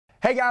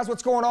Hey guys,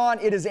 what's going on?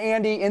 It is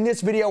Andy. In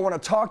this video, I want to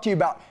talk to you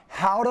about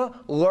how to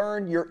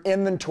learn your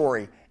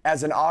inventory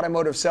as an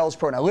automotive sales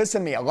pro. Now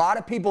listen to me, a lot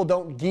of people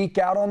don't geek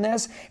out on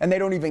this and they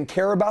don't even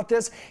care about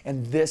this,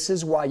 and this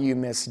is why you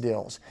miss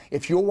deals.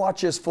 If you'll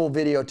watch this full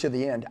video to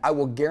the end, I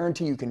will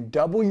guarantee you can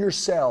double your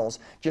sales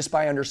just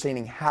by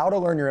understanding how to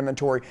learn your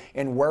inventory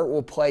and where it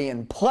will play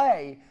in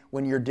play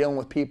when you're dealing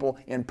with people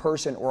in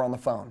person or on the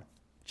phone.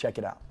 Check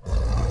it out.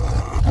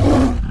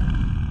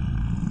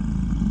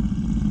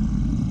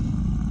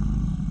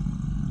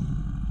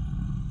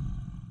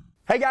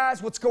 Hey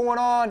guys, what's going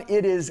on?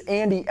 It is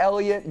Andy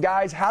Elliott.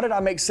 Guys, how did I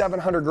make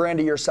 700 grand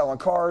a year selling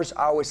cars?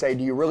 I always say,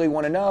 do you really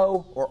want to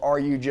know, or are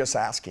you just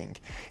asking?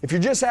 If you're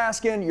just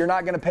asking, you're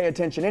not going to pay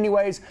attention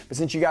anyways, but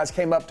since you guys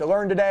came up to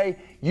learn today,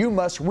 you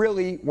must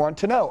really want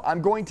to know.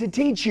 I'm going to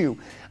teach you.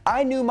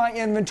 I knew my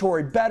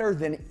inventory better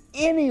than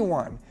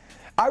anyone.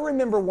 I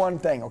remember one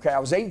thing, okay? I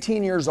was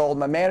 18 years old.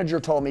 My manager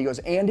told me, he goes,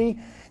 Andy,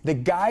 the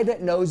guy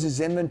that knows his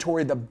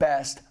inventory the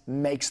best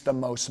makes the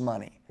most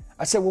money.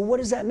 I said, well, what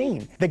does that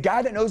mean? The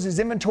guy that knows his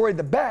inventory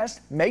the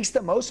best makes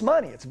the most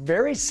money. It's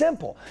very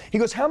simple. He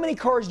goes, how many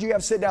cars do you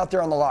have sitting out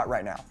there on the lot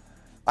right now?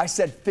 I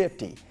said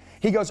 50.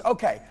 He goes,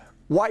 okay,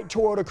 white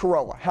Toyota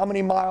Corolla. How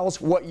many miles,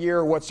 what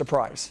year, what's the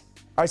price?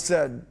 I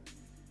said,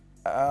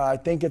 I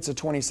think it's a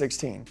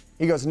 2016.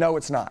 He goes, no,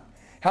 it's not.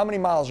 How many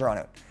miles are on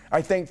it?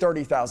 I think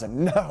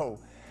 30,000. No.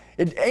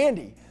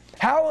 Andy,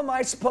 how are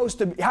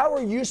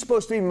you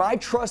supposed to be my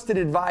trusted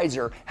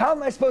advisor? How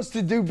am I supposed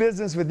to do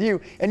business with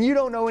you and you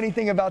don't know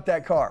anything about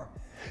that car?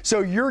 So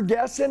you're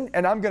guessing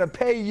and I'm going to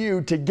pay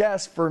you to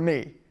guess for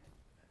me.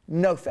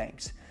 No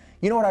thanks.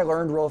 You know what I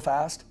learned real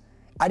fast?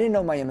 I didn't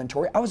know my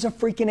inventory. I was a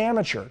freaking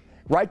amateur.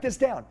 Write this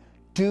down.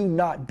 Do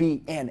not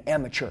be an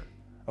amateur.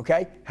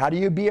 Okay? How do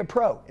you be a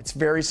pro? It's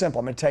very simple.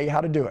 I'm going to tell you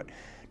how to do it.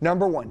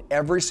 Number one,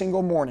 every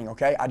single morning,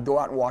 okay, I'd go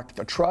out and walk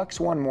the trucks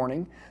one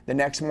morning, the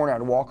next morning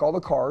I'd walk all the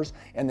cars,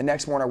 and the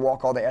next morning I'd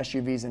walk all the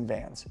SUVs and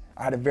vans.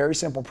 I had a very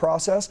simple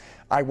process.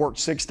 I worked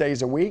 6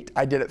 days a week.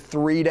 I did it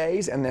 3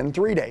 days and then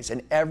 3 days.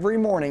 And every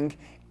morning,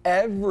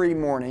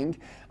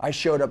 I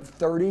showed up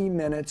 30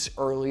 minutes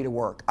early to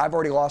work. I've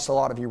already lost a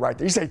lot of you right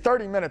there. You say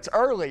 30 minutes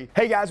early.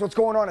 Hey guys, what's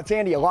going on? It's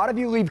Andy. A lot of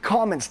you leave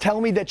comments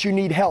telling me that you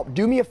need help.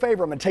 Do me a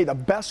favor. I'm going to tell you the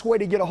best way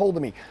to get a hold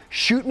of me.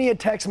 Shoot me a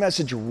text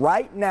message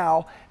right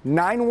now,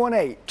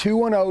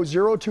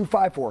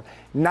 918-210-0254.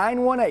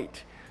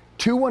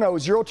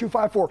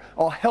 918-210-0254.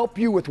 I'll help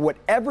you with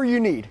whatever you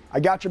need.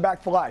 I got your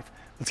back for life.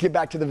 Let's get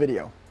back to the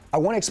video. I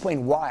want to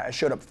explain why I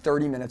showed up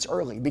 30 minutes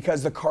early,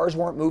 because the cars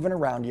weren't moving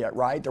around yet,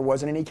 right? There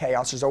wasn't any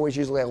chaos. There's always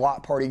usually a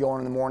lot party going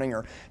in the morning,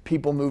 or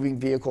people moving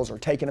vehicles or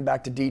taking them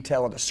back to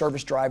detail, or the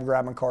service drive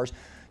grabbing cars.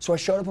 So I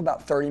showed up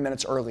about 30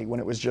 minutes early when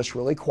it was just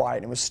really quiet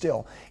and it was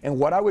still. And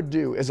what I would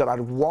do is that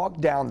I'd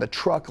walk down the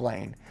truck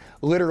lane,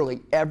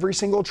 literally every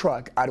single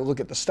truck. I'd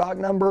look at the stock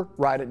number,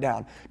 write it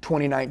down.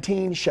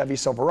 2019 Chevy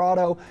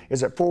Silverado.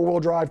 Is it 4-wheel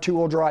drive,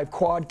 2-wheel drive,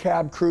 quad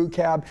cab, crew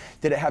cab?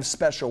 Did it have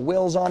special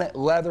wheels on it?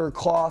 Leather,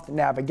 cloth,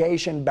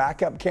 navigation,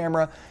 backup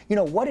camera? You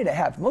know, what did it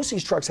have? Most of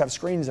these trucks have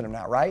screens in them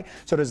now, right?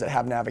 So does it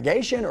have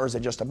navigation, or is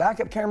it just a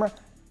backup camera?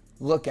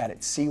 Look at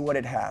it, see what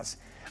it has.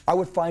 I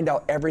would find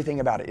out everything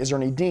about it. Is there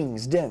any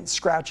dings, dents,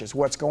 scratches?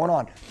 What's going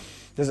on?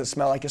 Does it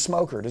smell like a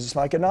smoker? Does it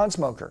smell like a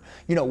non-smoker?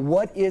 You know,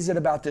 what is it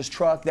about this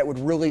truck that would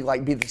really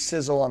like be the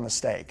sizzle on the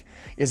steak?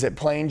 Is it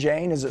plain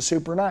Jane? Is it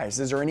super nice?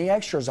 Is there any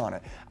extras on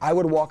it? I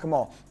would walk them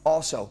all.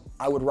 Also,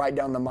 I would write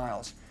down the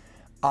miles.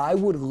 I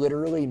would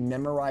literally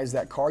memorize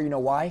that car. You know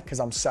why? Because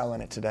I'm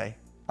selling it today.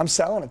 I'm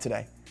selling it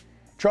today.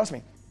 Trust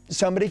me.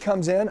 Somebody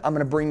comes in, I'm going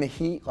to bring the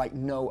heat like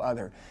no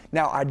other.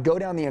 Now, I'd go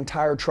down the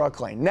entire truck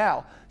lane.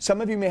 Now,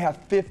 some of you may have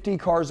 50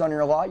 cars on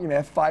your lot. You may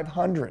have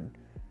 500.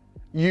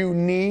 You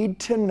need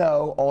to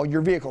know all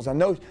your vehicles.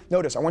 Now,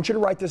 notice, I want you to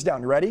write this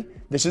down. You ready?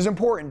 This is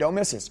important. Don't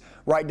miss this.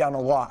 Write down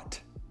a lot.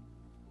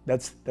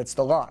 That's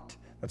the lot.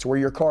 That's where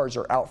your cars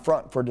are out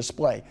front for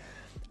display.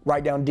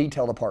 Write down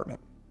detail department.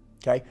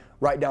 Okay?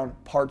 Write down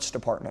parts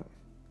department.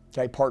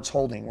 Okay? Parts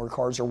holding, where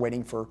cars are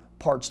waiting for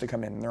parts to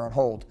come in and they're on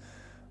hold.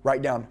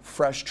 Write down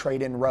fresh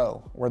trade-in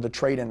row, where the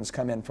trade-ins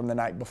come in from the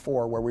night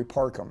before, where we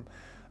park them.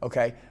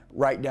 Okay?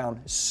 Write down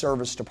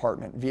service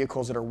department,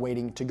 vehicles that are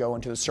waiting to go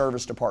into the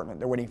service department.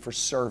 They're waiting for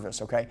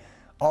service, okay?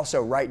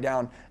 Also, write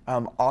down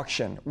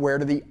auction. Where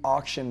do the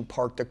auction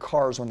park the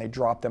cars when they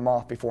drop them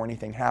off before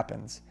anything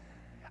happens?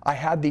 I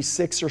had these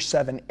 6 or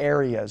 7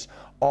 areas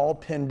all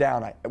pinned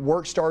down.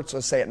 Work starts,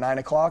 let's say at 9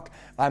 o'clock.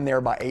 I'm there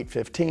by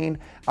 8:15.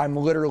 I'm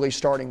literally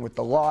starting with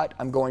the lot.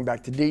 I'm going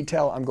back to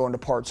detail. I'm going to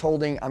parts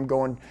holding. I'm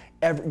going,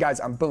 guys,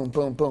 I'm boom,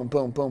 boom, boom,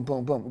 boom, boom,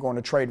 boom, boom. I'm going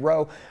to trade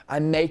row.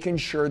 I'm making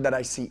sure that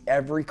I see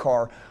every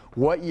car,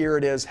 what year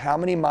it is, how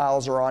many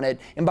miles are on it.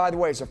 And by the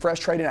way, it's a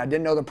fresh trade-in. I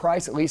didn't know the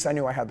price. At least I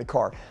knew I had the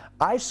car.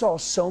 I saw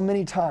so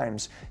many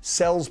times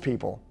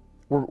salespeople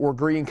we're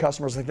greeting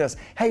customers like this.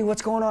 Hey,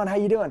 what's going on? How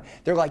you doing?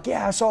 They're like,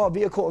 yeah, I saw a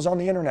vehicle. It was on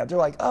the internet. They're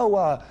like,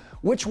 oh,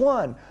 which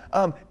one?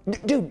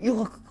 Dude, you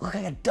look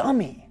like a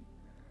dummy.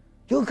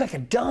 You look like a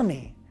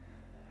dummy.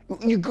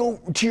 You go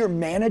to your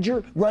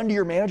manager, run to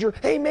your manager.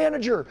 Hey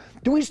manager,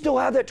 do we still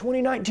have that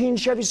 2019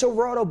 Chevy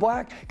Silverado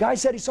black? Guy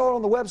said he saw it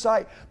on the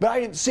website, but I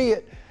didn't see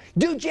it.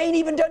 Dude, you ain't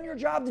even done your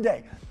job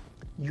today.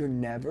 You're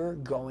never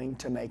going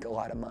to make a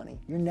lot of money.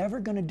 You're never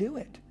going to do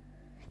it.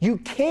 You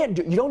can't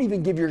do it. You don't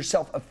even give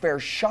yourself a fair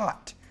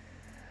shot.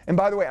 And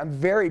by the way, I'm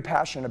very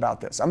passionate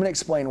about this. I'm going to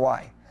explain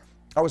why.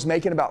 I was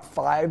making about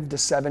 5 to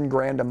 7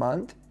 grand a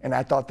month, and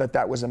I thought that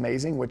that was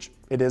amazing, which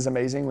it is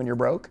amazing when you're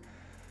broke.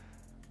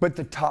 But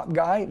the top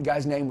guy, the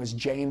guy's name was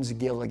James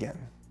Gilligan,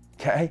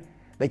 okay?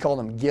 They called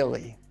him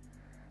Gilly.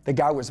 The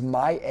guy was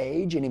my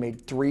age, and he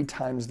made 3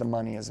 times the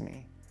money as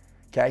me.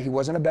 Okay, he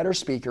wasn't a better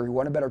speaker, he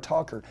wasn't a better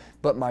talker,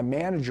 but my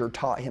manager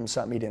taught him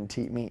something he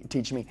didn't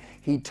teach me.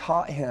 He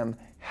taught him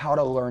how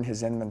to learn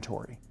his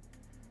inventory.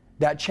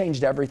 That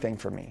changed everything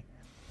for me.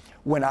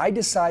 When I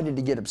decided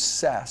to get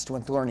obsessed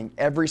with learning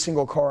every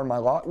single car in my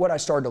lot, what I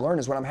started to learn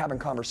is when I'm having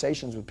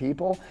conversations with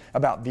people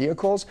about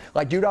vehicles,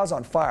 like, dude, I was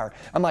on fire.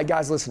 I'm like,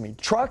 guys, listen to me.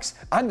 Trucks,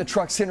 I'm the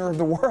truck center of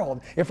the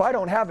world. If I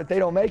don't have it, they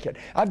don't make it.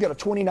 I've got a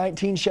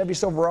 2019 Chevy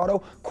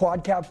Silverado,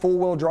 quad cab,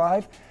 full-wheel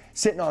drive,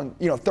 sitting on,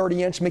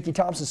 30-inch Mickey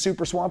Thompson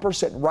Super Swamper,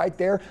 sitting right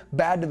there,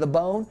 bad to the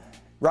bone,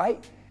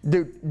 right?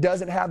 Dude,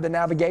 doesn't have the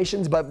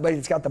navigations, but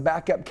it's got the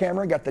backup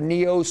camera, got the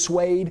Neo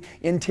suede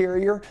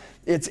interior.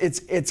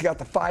 It's got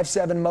the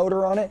 5.7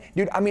 motor on it.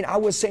 Dude, I mean, I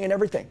was saying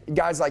everything.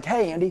 Guys like,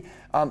 hey, Andy,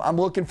 I'm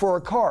looking for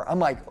a car. I'm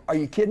like, are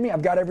you kidding me?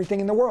 I've got everything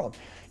in the world.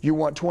 You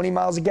want 20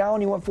 miles a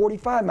gallon, you want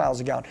 45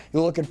 miles a gallon.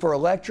 You're looking for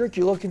electric,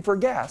 you're looking for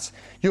gas.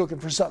 You're looking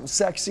for something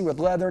sexy with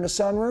leather and a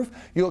sunroof.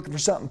 You're looking for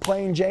something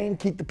plain Jane,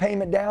 keep the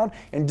payment down,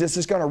 and this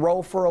is gonna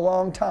roll for a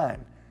long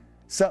time.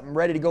 Something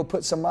ready to go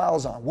put some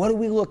miles on. What are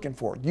we looking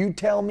for? You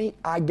tell me,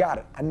 I got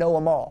it. I know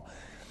them all.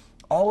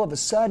 All of a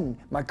sudden,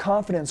 my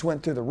confidence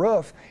went through the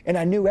roof, and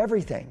I knew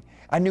everything.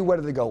 I knew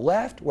whether to go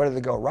left, whether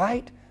to go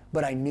right,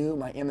 but I knew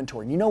my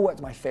inventory. You know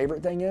what my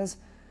favorite thing is?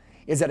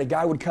 Is that a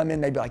guy would come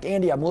in, they'd be like,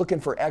 Andy, I'm looking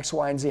for X,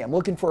 Y, and Z. I'm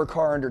looking for a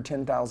car under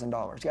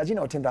 $10,000. Guys, you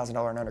know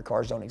 $10,000 and under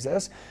cars don't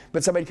exist.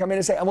 But somebody come in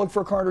and say, I'm looking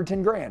for a car under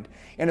 10 grand.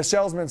 And a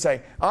salesman would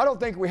say, I don't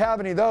think we have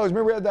any of those.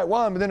 Remember we had that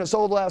one, but then it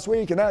sold last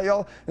week, and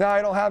now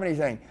I don't have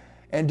anything.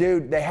 And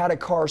dude, they had a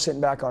car sitting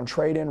back on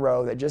trade-in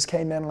row that just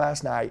came in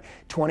last night,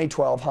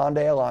 2012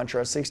 Hyundai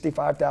Elantra,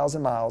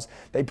 65,000 miles.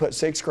 They put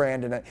 6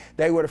 grand in it.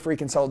 They would have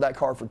freaking sold that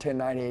car for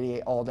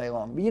 $10,988 all day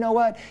long. But you know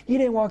what? You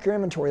didn't walk your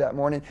inventory that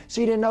morning,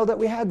 so you didn't know that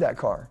we had that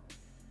car.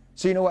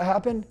 So you know what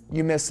happened?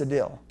 You missed the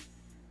deal.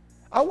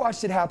 I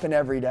watched it happen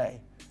every day.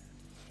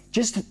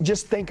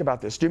 Just think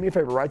about this. Do me a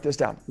favor, write this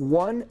down.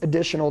 1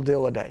 additional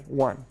deal a day.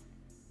 One.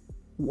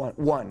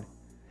 I'm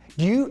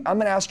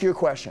gonna ask you a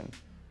question.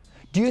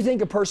 Do you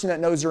think a person that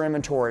knows their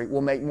inventory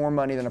will make more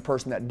money than a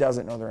person that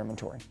doesn't know their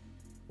inventory?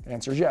 The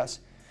answer is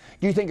yes.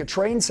 Do you think a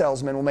trained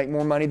salesman will make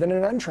more money than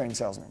an untrained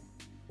salesman?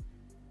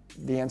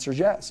 The answer is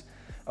yes.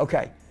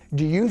 Okay,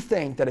 do you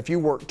think that if you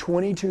work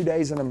 22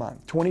 days in a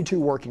month, 22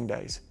 working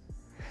days,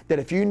 that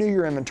if you knew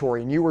your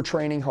inventory and you were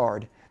training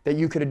hard, that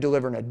you could have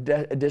delivered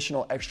an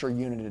additional extra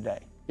unit a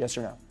day? Yes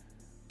or no?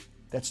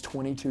 That's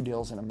 22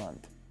 deals in a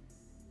month.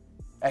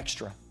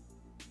 Extra.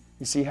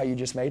 You see how you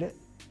just made it?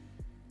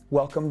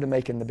 Welcome to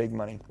making the big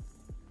money.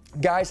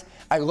 Guys,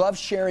 I love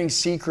sharing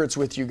secrets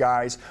with you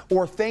guys,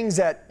 or things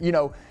that,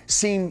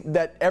 seem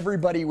that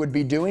everybody would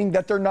be doing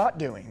that they're not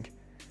doing.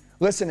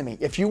 Listen to me.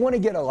 If you want to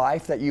get a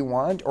life that you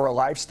want, or a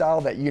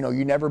lifestyle that you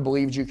never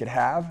believed you could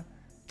have,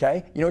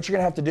 okay? You know what you're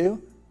going to have to do?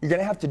 You're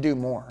going to have to do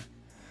more.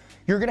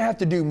 You're going to have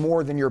to do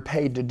more than you're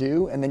paid to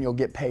do, and then you'll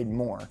get paid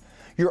more.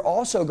 You're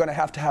also going to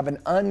have an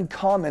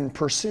uncommon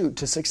pursuit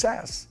to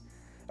success.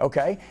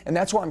 Okay? And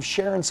that's why I'm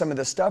sharing some of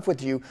this stuff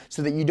with you,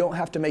 so that you don't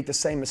have to make the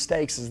same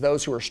mistakes as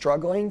those who are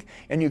struggling,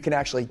 and you can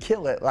actually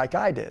kill it like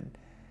I did.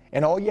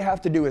 And all you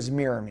have to do is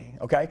mirror me,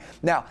 okay?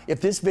 Now,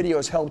 if this video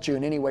has helped you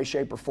in any way,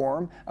 shape, or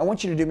form, I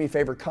want you to do me a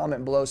favor,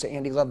 comment below, say,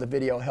 Andy, love the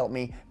video, help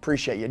me,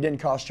 appreciate you. It didn't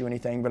cost you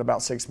anything but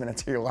about 6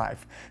 minutes of your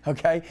life,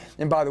 okay?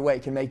 And by the way,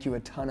 it can make you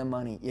a ton of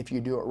money if you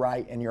do it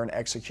right and you're an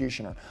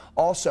executioner.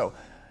 Also,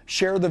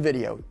 share the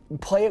video.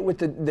 Play it with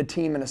the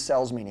team in a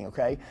sales meeting,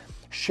 okay?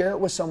 Share it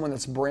with someone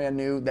that's brand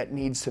new that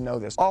needs to know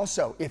this.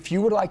 Also, if you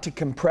would like to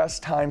compress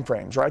time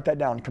frames, write that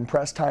down,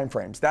 compress time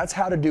frames. That's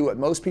how to do what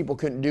most people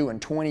couldn't do in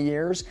 20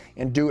 years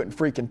and do it in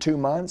freaking 2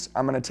 months.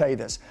 I'm gonna tell you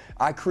this.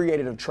 I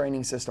created a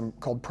training system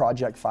called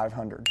Project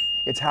 500.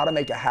 It's how to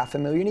make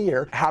 $500,000 a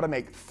year, how to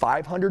make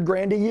 500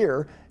 grand a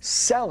year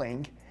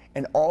selling,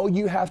 and all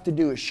you have to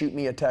do is shoot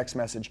me a text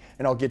message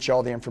and I'll get you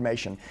all the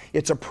information.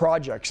 It's a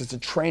project, it's a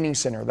training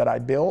center that I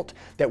built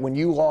that when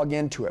you log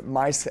into it,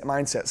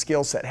 mindset,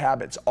 skill set,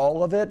 habits,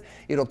 all of it,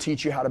 it'll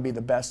teach you how to be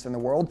the best in the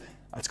world.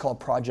 It's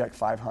called Project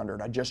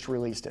 500. I just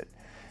released it.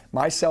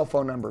 My cell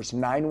phone number is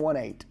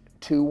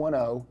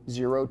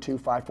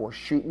 918-210-0254.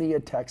 Shoot me a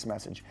text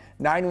message.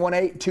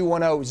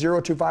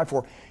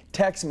 918-210-0254.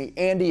 Text me,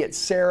 Andy, it's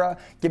Sarah.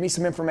 Give me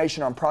some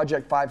information on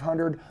Project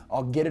 500.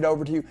 I'll get it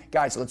over to you.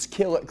 Guys, let's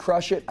kill it,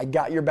 crush it. I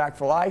got your back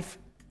for life.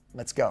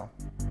 Let's go.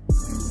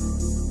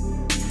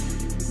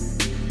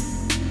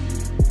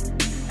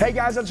 Hey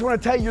guys, I just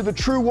want to tell you, you're the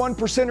true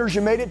 1%ers.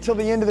 You made it till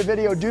the end of the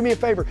video. Do me a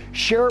favor,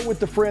 share it with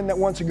the friend that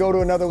wants to go to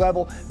another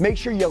level. Make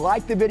sure you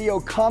like the video,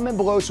 comment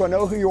below so I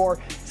know who you are,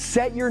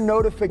 set your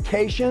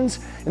notifications,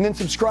 and then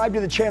subscribe to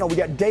the channel. We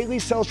got daily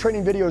sales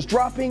training videos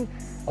dropping.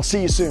 I'll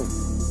see you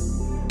soon.